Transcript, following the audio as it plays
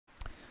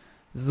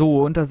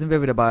So, und da sind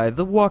wir wieder bei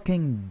The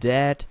Walking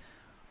Dead,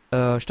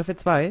 Staffel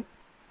 2.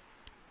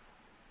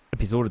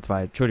 Episode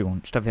 2,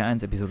 Entschuldigung, Staffel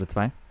 1, Episode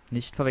 2.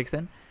 Nicht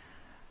verwechseln.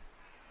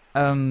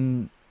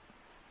 Und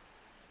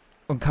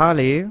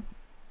Carly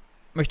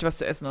möchte was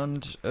zu essen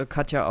und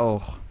Katja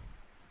auch.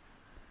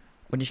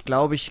 Und ich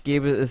glaube, ich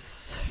gebe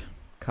es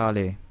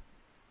Carly.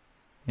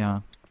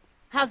 Ja.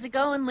 How's it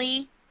going,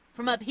 Lee?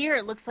 From up here,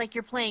 it looks like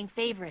you're playing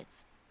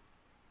favorites.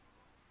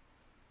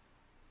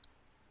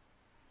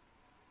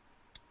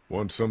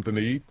 Want something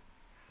to eat?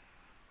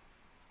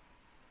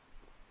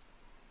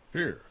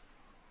 Here.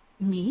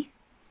 Me?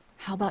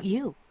 How about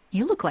you?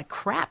 You look like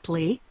crap,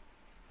 Lee.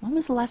 When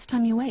was the last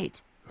time you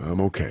ate? I'm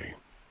okay.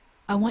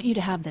 I want you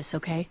to have this,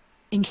 okay?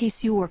 In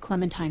case you or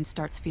Clementine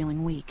starts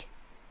feeling weak.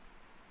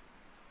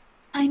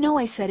 I know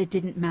I said it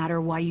didn't matter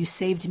why you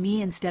saved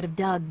me instead of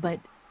Doug, but...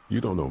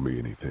 You don't owe me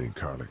anything,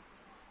 Carly.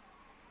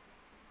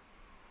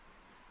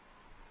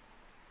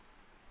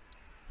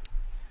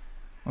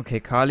 Okay,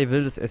 Carly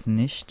will das Essen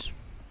nicht.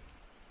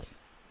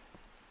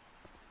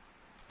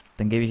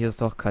 Dann gebe ich es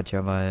doch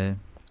Katja, weil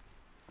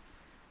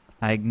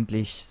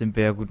eigentlich sind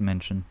wir ja gut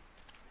Menschen.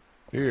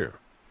 Here,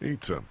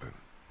 eat something.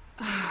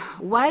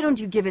 Why don't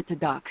you give it to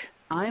Doc?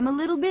 I'm a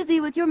little busy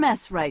with your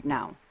mess right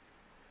now.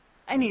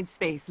 I need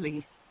space,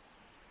 Lee.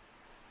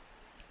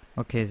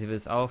 Okay, sie will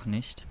es auch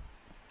nicht.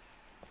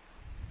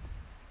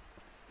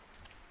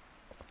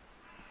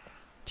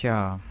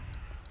 Tja.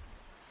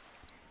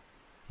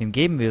 Wem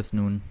geben wir es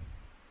nun?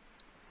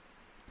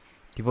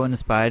 Die wollen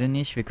es beide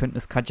nicht. Wir könnten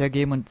es Katja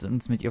geben und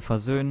uns mit ihr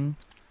versöhnen.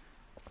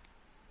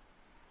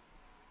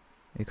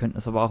 Wir könnten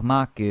es aber auch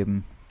Mark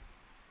geben.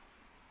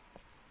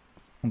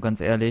 Und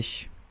ganz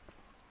ehrlich,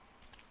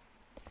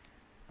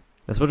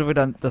 das wird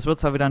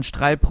zwar wieder einen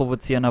Streit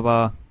provozieren,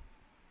 aber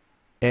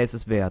er ist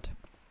es wert.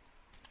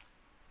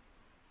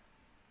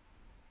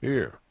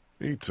 Here,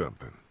 eat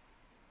something.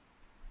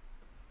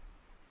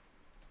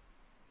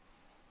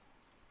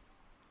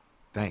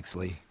 Thanks,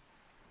 Lee.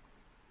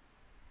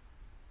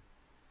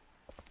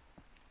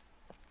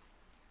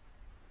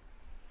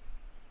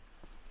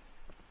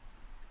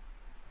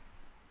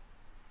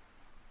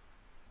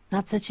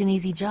 Not such an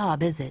easy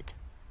job, is it?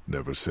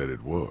 Never said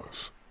it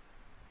was.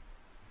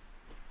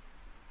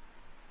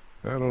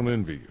 I don't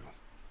envy you.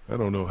 I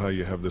don't know how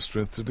you have the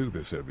strength to do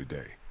this every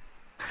day.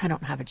 I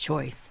don't have a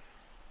choice.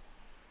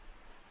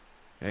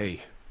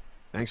 Hey,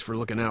 thanks for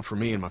looking out for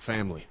me and my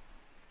family.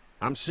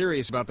 I'm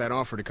serious about that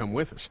offer to come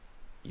with us.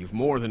 You've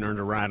more than earned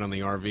a ride on the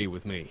RV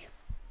with me.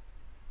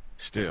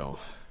 Still,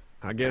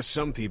 I guess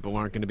some people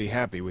aren't going to be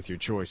happy with your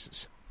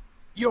choices.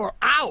 You're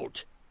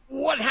out!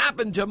 What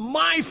happened to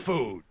my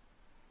food?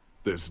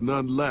 There's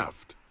none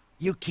left.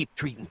 You keep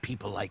treating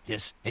people like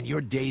this, and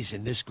your days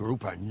in this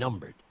group are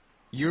numbered.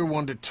 You're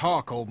one to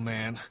talk, old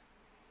man.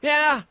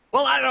 Yeah?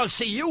 Well, I don't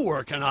see you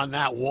working on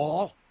that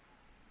wall.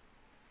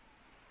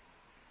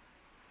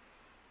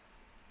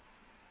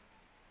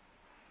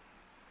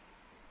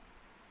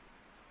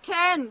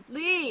 Ken,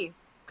 Lee,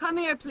 come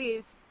here,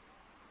 please.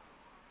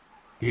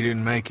 He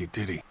didn't make it,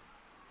 did he?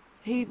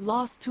 He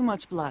lost too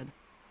much blood.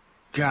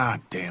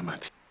 God damn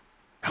it.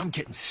 I'm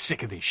getting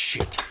sick of this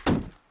shit.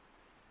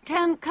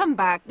 Ken, come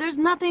back. There's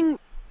nothing...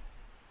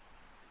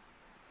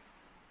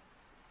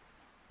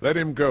 Let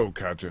him go,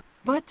 Katja.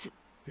 But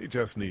He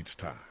just needs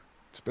time.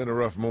 It's been a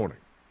rough morning.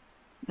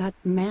 that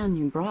man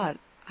you brought,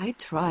 I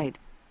tried,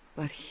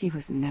 but he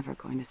was never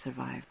going to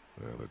survive.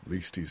 Well, at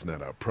least he's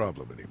not our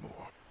problem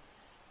anymore.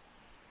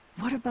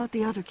 What about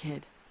the other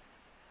kid?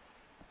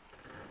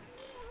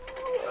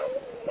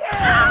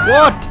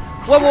 What?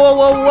 Whoa, whoa,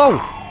 whoa, whoa!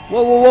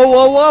 Whoa, whoa, whoa,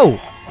 whoa,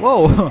 whoa!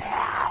 Whoa!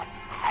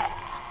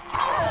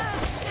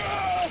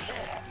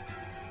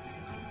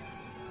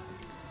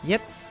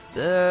 Jetzt,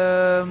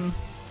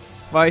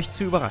 war ich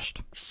zu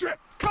überrascht. Shit!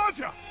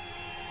 Katja!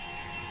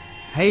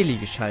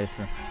 Heilige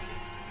Scheiße.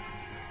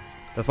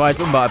 Das war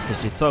jetzt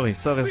unbeabsichtigt. Sorry.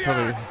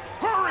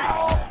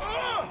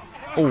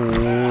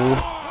 Oh.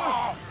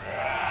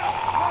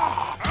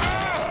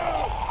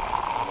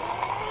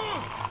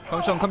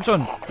 Komm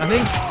schon. Nach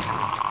links.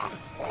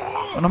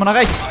 Und nochmal nach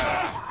rechts.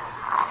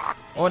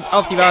 Und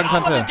auf die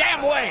Wagenkante.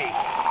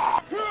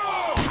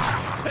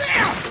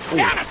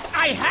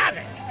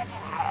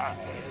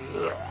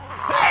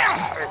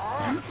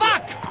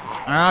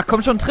 Ah,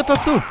 komm schon, tritt doch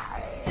zu.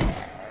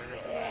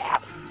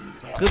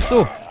 Tritt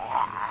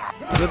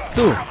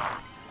zu.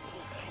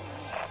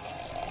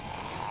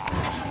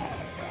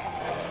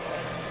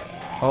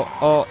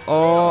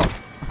 Oh.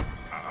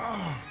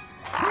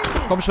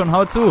 Komm schon,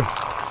 hau zu.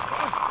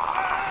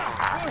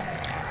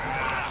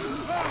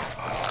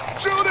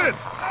 Shoot it!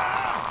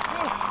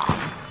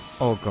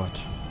 Oh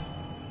Gott.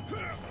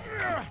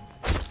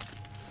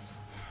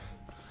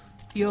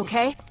 You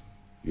okay?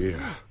 Yeah,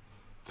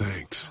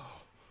 thanks.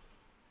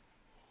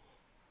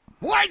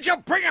 Why'd you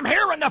bring him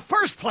here in the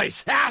first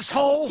place,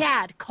 asshole?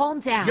 Dad,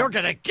 calm down. You're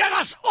gonna get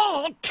us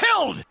all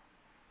killed!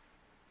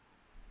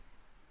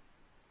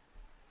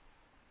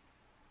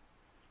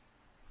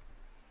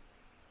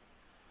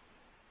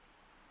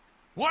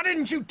 Why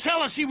didn't you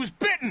tell us he was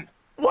bitten?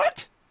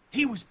 What?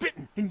 He was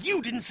bitten, and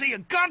you didn't say a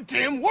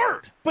goddamn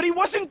word! But he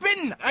wasn't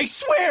bitten, I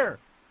swear!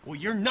 Well,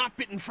 your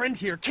not-bitten friend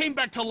here came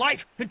back to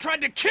life and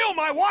tried to kill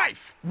my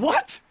wife!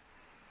 What?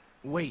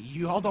 Wait,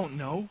 you all don't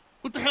know?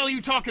 What the hell are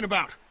you talking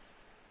about?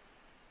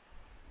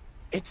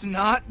 It's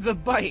not the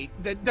bite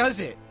that does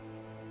it.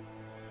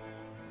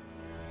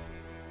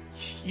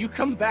 You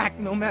come back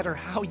no matter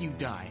how you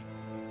die.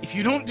 If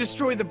you don't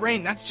destroy the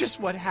brain, that's just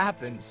what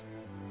happens.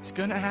 It's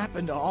gonna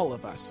happen to all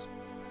of us.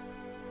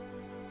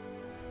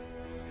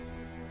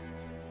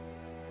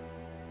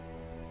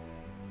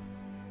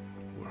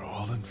 We're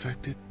all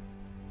infected?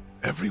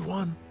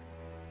 Everyone?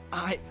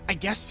 I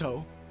guess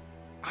so.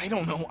 I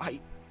don't know.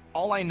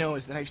 All I know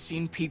is that I've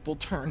seen people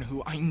turn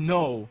who I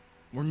know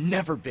were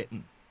never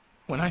bitten.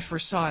 When I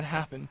first saw it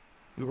happen,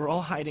 we were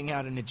all hiding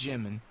out in a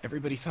gym and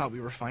everybody thought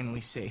we were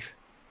finally safe.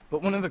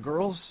 But one of the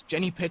girls,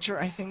 Jenny Pitcher,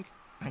 I think,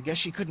 I guess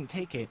she couldn't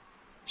take it.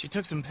 She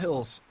took some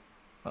pills.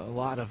 A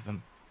lot of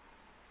them.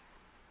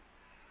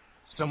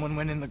 Someone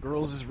went in the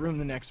girls' room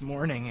the next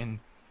morning and...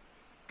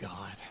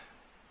 God.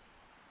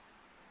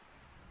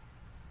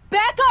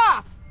 Back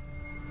off!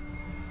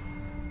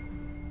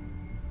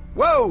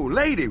 Whoa,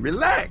 lady,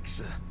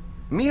 relax.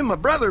 Me and my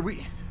brother,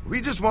 we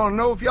just want to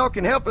know if y'all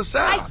can help us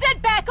out. I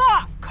said back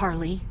off!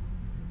 Carly,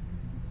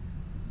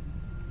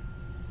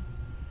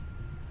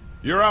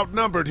 You're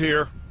outnumbered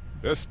here.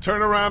 Just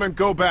turn around and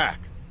go back.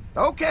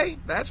 Okay,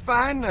 that's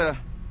fine.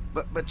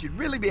 But you'd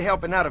really be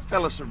helping out a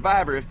fellow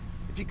survivor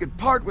if you could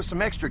part with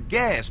some extra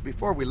gas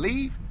before we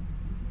leave.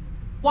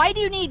 Why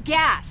do you need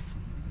gas?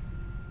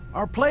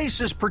 Our place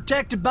is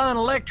protected by an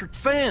electric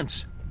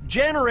fence.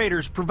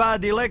 Generators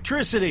provide the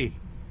electricity.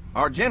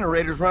 Our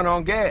generators run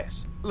on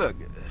gas. Look,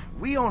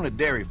 we own a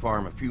dairy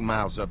farm a few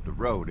miles up the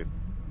road.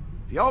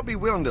 If y'all be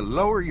willing to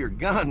lower your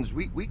guns,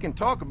 we can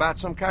talk about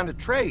some kind of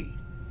trade.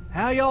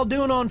 How y'all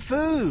doing on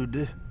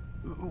food?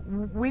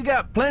 We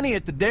got plenty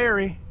at the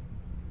dairy.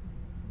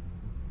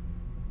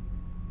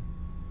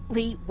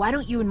 Lee, why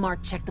don't you and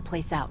Mark check the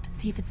place out?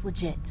 See if it's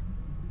legit.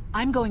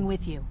 I'm going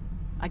with you.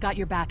 I got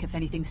your back if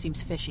anything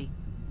seems fishy.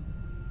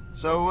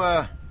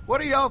 So,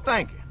 what are y'all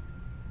thinking?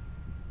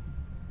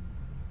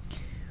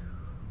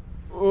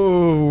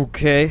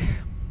 Okay.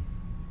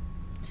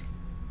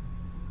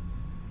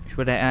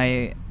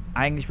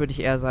 Eigentlich würde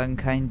ich eher sagen,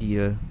 kein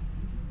Deal.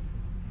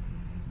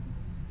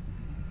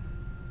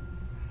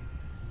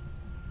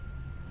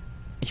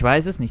 Ich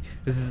weiß es nicht.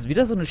 Das ist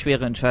wieder so eine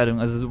schwere Entscheidung.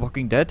 Also The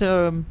Walking Dead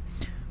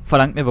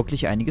verlangt mir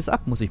wirklich einiges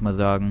ab, muss ich mal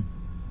sagen.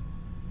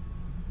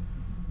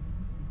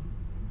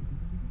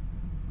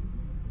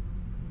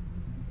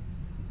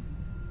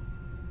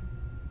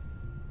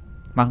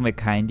 Machen wir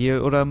kein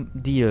Deal oder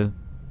Deal?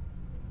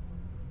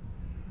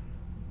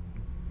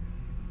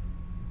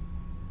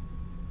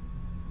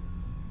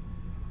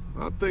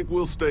 I think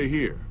we'll stay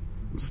here.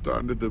 We're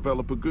starting to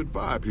develop a good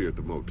vibe here at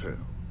the motel.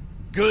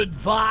 Good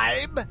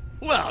vibe?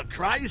 Well,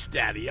 Christ,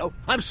 Daddy-o,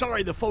 I'm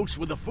sorry the folks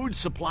with the food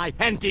supply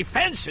and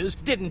defenses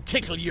didn't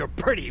tickle your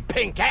pretty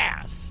pink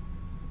ass.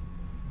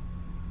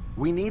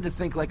 We need to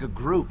think like a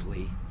group,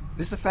 Lee.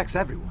 This affects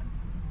everyone.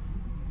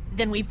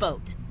 Then we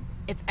vote.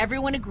 If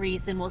everyone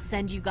agrees, then we'll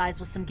send you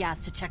guys with some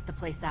gas to check the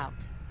place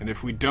out. And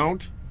if we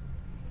don't?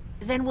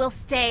 Then we'll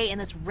stay in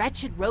this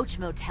wretched roach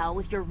motel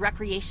with your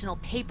recreational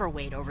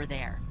paperweight over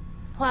there.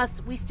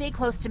 Plus, we stay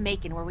close to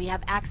Macon where we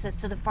have access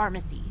to the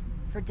pharmacy.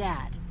 For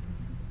Dad.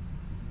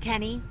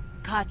 Kenny?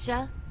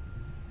 Katja?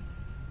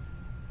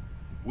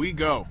 We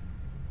go.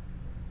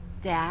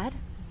 Dad?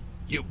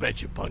 You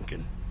betcha,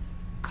 Pumpkin.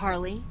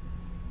 Carly?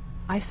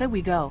 I said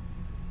we go.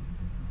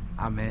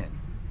 I'm in.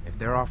 If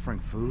they're offering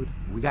food,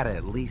 we gotta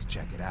at least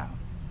check it out.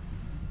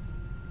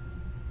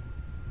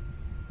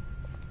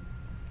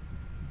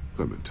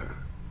 Clementine,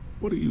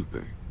 what do you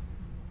think?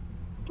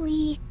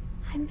 Lee,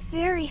 I'm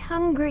very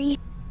hungry.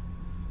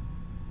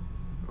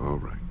 All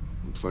right.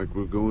 Looks like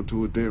we're going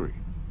to a dairy.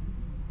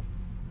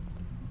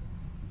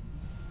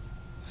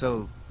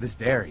 So, this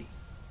dairy,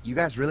 you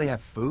guys really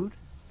have food?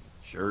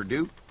 Sure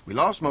do. We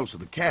lost most of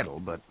the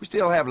cattle, but we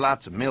still have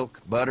lots of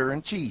milk, butter,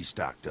 and cheese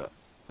stocked up.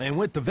 And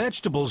with the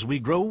vegetables we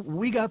grow,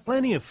 we got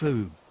plenty of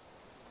food.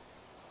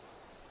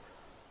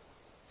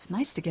 It's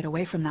nice to get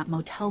away from that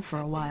motel for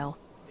a while.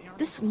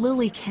 This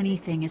Lily Kenny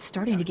thing is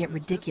starting to get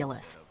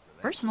ridiculous.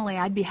 Personally,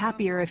 I'd be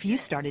happier if you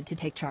started to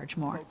take charge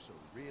more.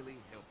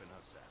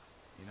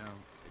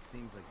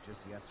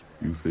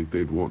 You think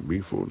they'd want me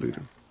for a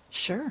leader?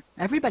 Sure,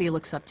 everybody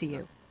looks up to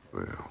you.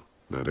 Well,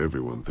 not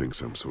everyone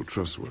thinks I'm so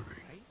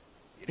trustworthy.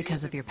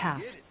 Because of your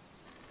past.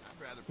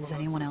 Does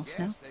anyone else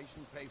know?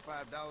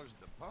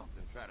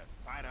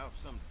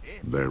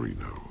 Larry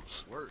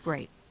knows.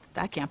 Great.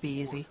 That can't be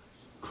easy.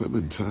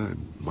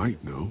 Clementine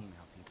might know.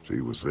 She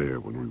was there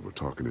when we were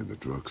talking in the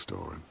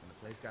drugstore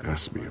and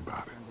asked me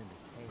about it.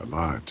 I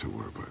lied to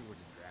her, but...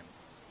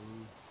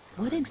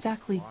 What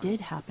exactly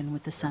did happen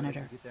with the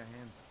senator?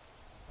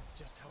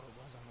 Just how it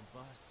was on the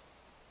bus.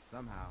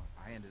 Somehow,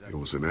 I ended up... It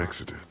was an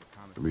accident.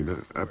 I mean,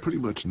 I pretty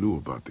much knew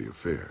about the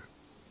affair.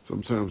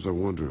 Sometimes I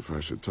wonder if I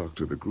should talk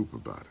to the group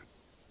about it.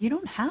 You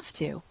don't have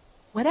to.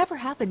 Whatever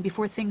happened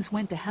before things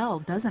went to hell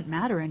doesn't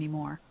matter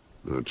anymore.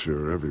 Not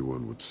sure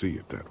everyone would see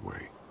it that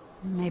way.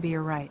 Maybe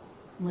you're right.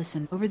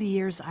 Listen, over the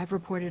years, I've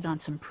reported on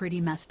some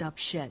pretty messed up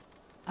shit.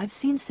 I've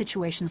seen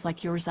situations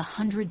like yours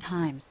 100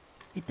 times.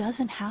 It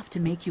doesn't have to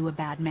make you a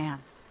bad man.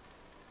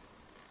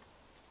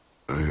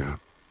 I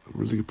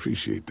really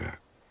appreciate that.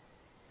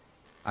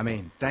 I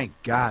mean, thank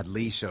God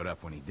Lee showed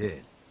up when he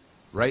did.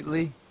 Right,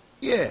 Lee?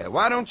 Yeah,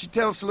 why don't you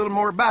tell us a little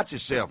more about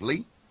yourself,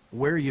 Lee?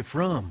 Where are you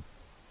from?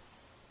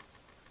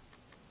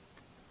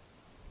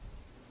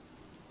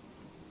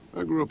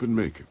 I grew up in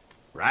Macon.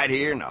 Right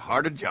here in the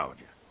heart of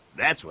Georgia.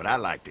 That's what I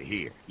like to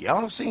hear.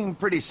 Y'all seem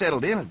pretty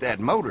settled in at that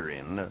motor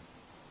inn.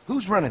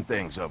 Who's running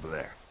things over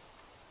there?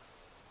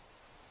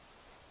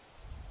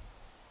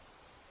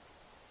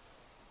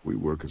 We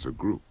work as a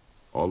group.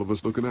 All of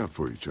us looking out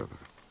for each other.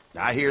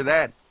 I hear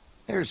that.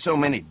 There's so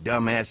many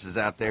dumbasses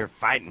out there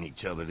fighting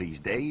each other these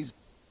days.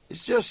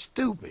 It's just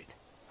stupid.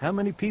 How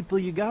many people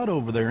you got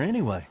over there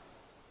anyway?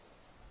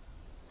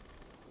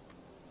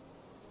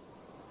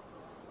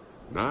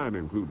 9,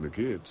 including the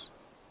kids.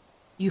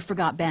 You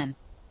forgot Ben.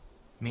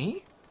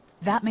 Me?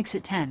 That makes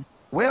it 10.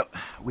 Well,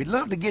 we'd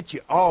love to get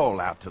you all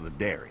out to the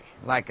dairy.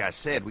 Like I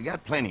said, we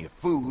got plenty of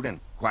food, and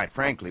quite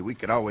frankly, we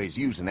could always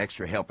use an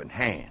extra helping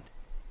hand.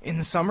 In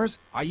the summers,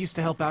 I used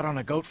to help out on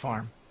a goat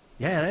farm.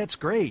 Yeah, that's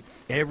great.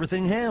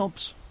 Everything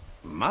helps.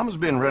 Mama's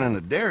been running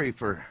the dairy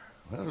for,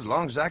 well, as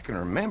long as I can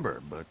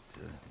remember, but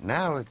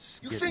now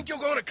it's You think you're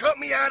gonna cut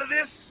me out of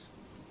this?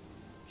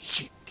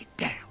 Shit, get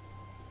down.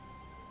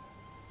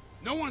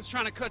 No one's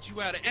trying to cut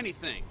you out of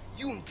anything.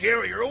 You and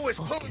Gary are always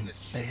pulling this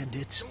shit.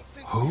 Bandits.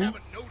 Who?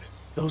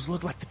 Those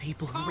look like the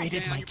people who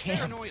raided my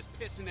camp.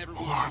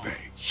 Who are they?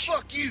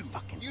 Fuck you!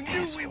 You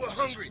knew we were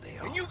hungry,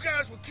 and you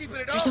guys were keeping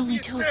it all There's for only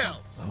 2 of them. yourselves.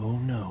 Oh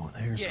no,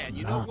 there's Yeah, a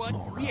you know lot what?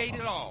 more We of ate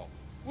them. it all.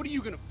 What are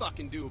you gonna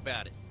fucking do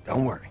about it?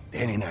 Don't worry,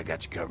 Danny and I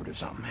got you covered if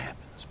something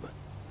happens, but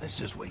let's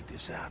just wait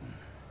this out and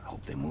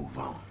hope they move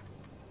on.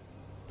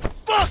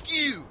 Fuck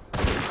you!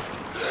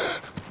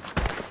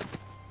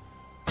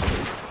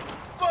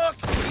 Fuck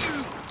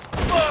you!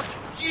 Fuck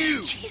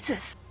you!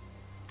 Jesus!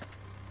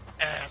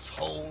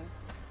 Asshole!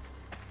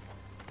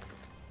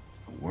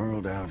 The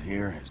world out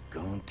here has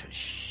gone to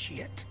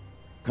shit.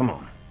 Come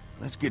on,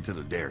 let's get to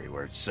the dairy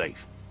where it's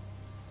safe.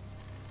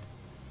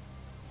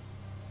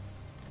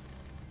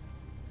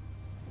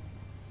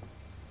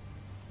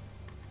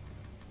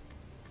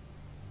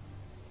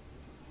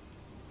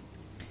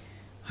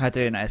 Hat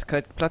er den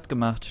eiskalt platt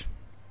gemacht.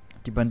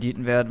 Die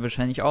Banditen werden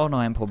wahrscheinlich auch noch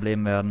ein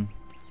Problem werden.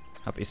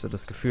 Hab ich so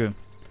das Gefühl.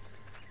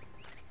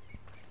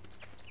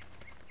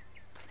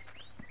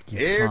 Die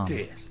Here Farm.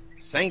 it is.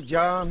 St.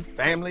 John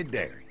Family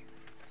Dairy.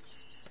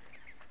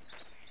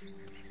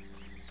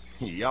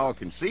 Y'all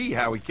can see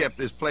how we kept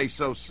this place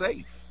so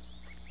safe.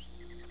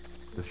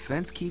 The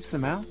fence keeps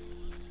them out?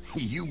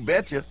 You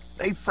betcha.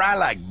 They fry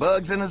like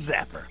bugs in a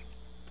zapper.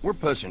 We're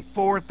pushing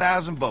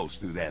 4,000 volts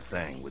through that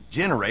thing with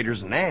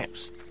generators and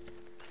amps.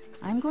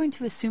 I'm going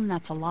to assume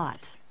that's a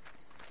lot.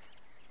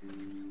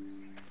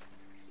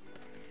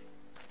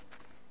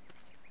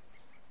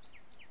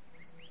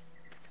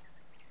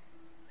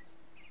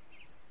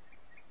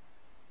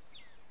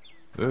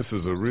 This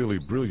is a really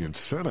brilliant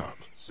setup.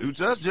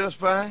 Suits us just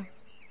fine.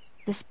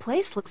 This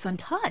place looks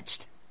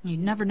untouched. You'd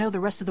never know the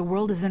rest of the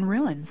world is in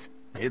ruins.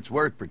 It's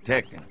worth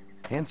protecting,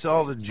 hence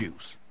all the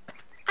juice.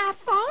 I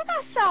thought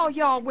I saw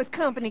y'all with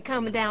company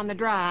coming down the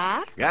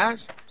drive.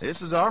 Guys,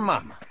 this is our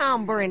mama.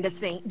 I'm Brenda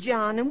St.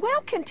 John, and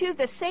welcome to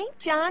the St.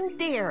 John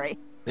Dairy.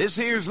 This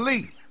here's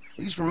Lee.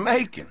 He's from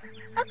Macon.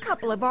 A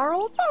couple of our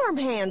old farm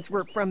hands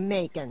were from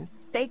Macon.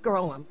 They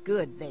grow 'em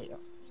good there.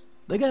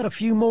 They got a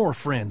few more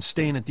friends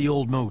staying at the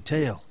old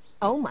motel.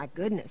 Oh my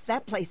goodness,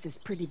 that place is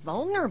pretty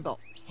vulnerable.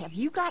 Have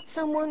you got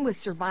someone with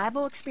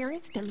survival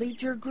experience to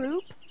lead your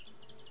group?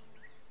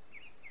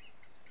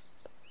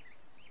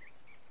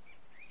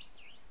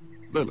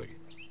 Lily.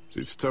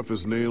 She's tough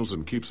as nails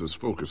and keeps us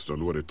focused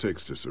on what it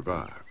takes to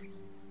survive.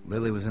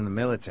 Lily was in the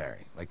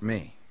military, like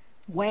me.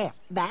 Well,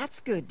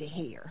 that's good to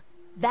hear.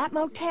 That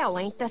motel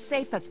ain't the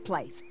safest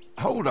place.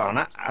 Hold on,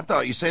 I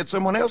thought you said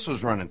someone else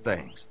was running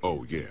things.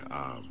 Oh, yeah,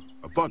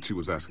 I thought she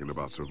was asking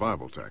about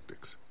survival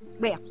tactics.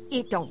 Well,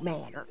 it don't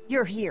matter.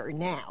 You're here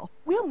now.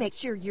 We'll make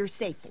sure you're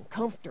safe and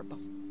comfortable.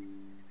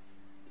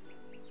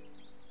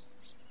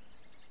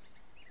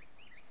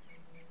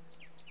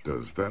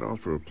 Does that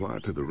offer apply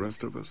to the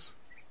rest of us?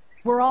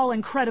 We're all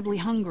incredibly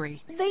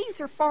hungry.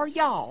 These are for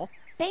y'all.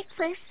 Baked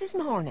fresh this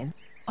morning.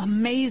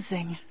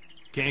 Amazing.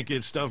 Can't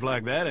get stuff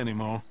like that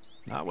anymore.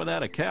 Not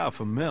without a cow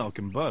for milk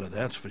and butter,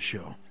 that's for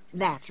sure.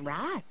 That's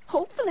right.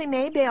 Hopefully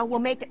Maybelle will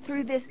make it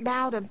through this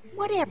bout of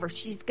whatever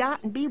she's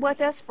got and be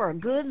with us for a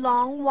good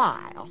long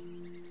while.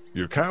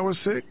 Your cow is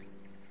sick?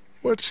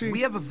 What's she? We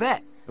have a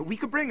vet. We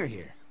could bring her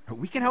here.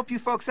 We can help you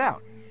folks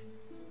out.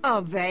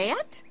 A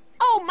vet?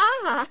 Oh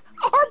my!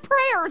 Our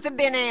prayers have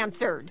been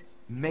answered.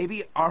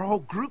 Maybe our whole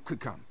group could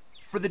come.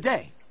 For the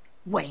day.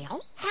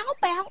 Well, how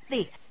about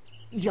this?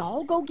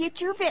 Y'all go get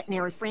your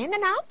veterinary friend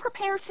and I'll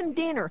prepare some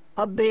dinner.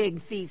 A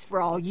big feast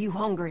for all you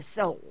hungry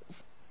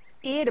souls.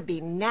 It'd be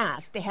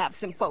nice to have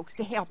some folks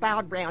to help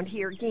out around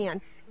here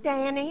again.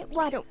 Danny,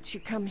 why don't you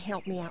come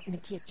help me out in the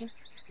kitchen?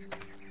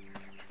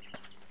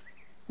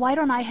 Why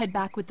don't I head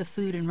back with the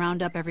food and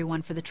round up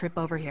everyone for the trip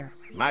over here?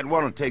 Might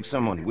want to take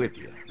someone with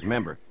you.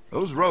 Remember,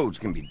 those roads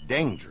can be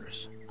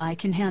dangerous. I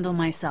can handle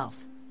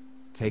myself.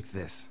 Take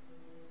this.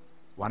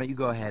 Why don't you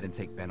go ahead and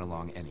take Ben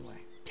along anyway?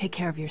 Take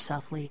care of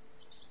yourself, Lee.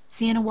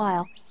 See you in a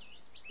while.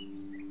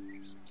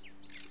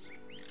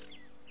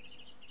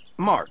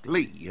 Mark,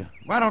 Lee,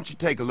 why don't you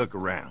take a look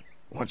around?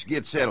 Once you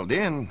get settled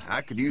in,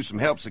 I could use some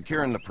help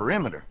securing the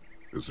perimeter.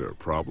 Is there a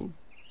problem?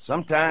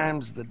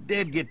 Sometimes the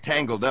dead get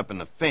tangled up in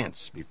the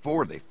fence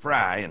before they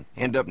fry and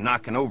end up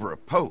knocking over a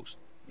post.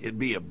 It'd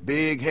be a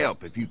big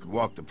help if you could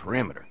walk the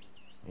perimeter.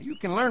 You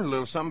can learn a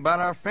little something about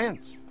our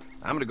fence.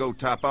 I'm gonna go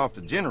top off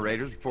the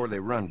generators before they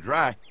run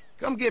dry.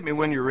 Come get me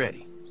when you're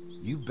ready.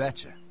 You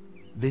betcha.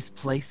 This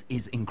place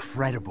is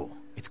incredible.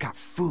 It's got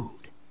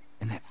food.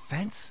 And that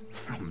fence?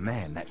 Oh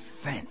man, that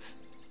fence.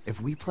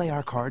 If we play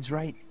our cards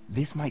right,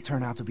 this might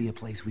turn out to be a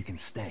place we can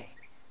stay.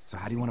 So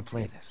how do you want to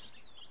play this?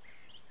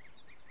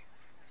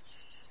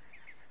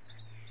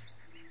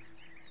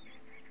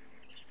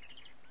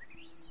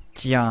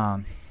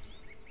 Tja.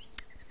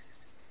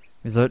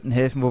 Wir sollten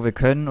helfen, wo wir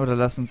können, oder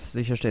lass uns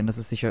sicherstellen, dass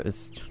es sicher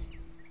ist.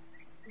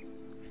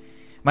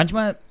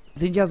 Manchmal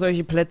sind ja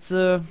solche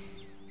Plätze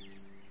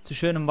zu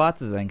schön, um wahr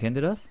zu sein. Kennt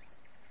ihr das?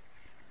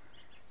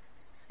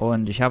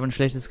 Und ich habe ein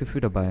schlechtes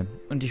Gefühl dabei.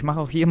 Und ich mache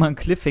auch hier mal einen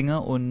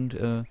Cliffhanger und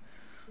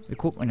wir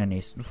gucken in der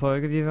nächsten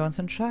Folge, wie wir uns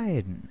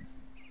entscheiden.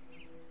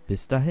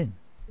 Bis dahin.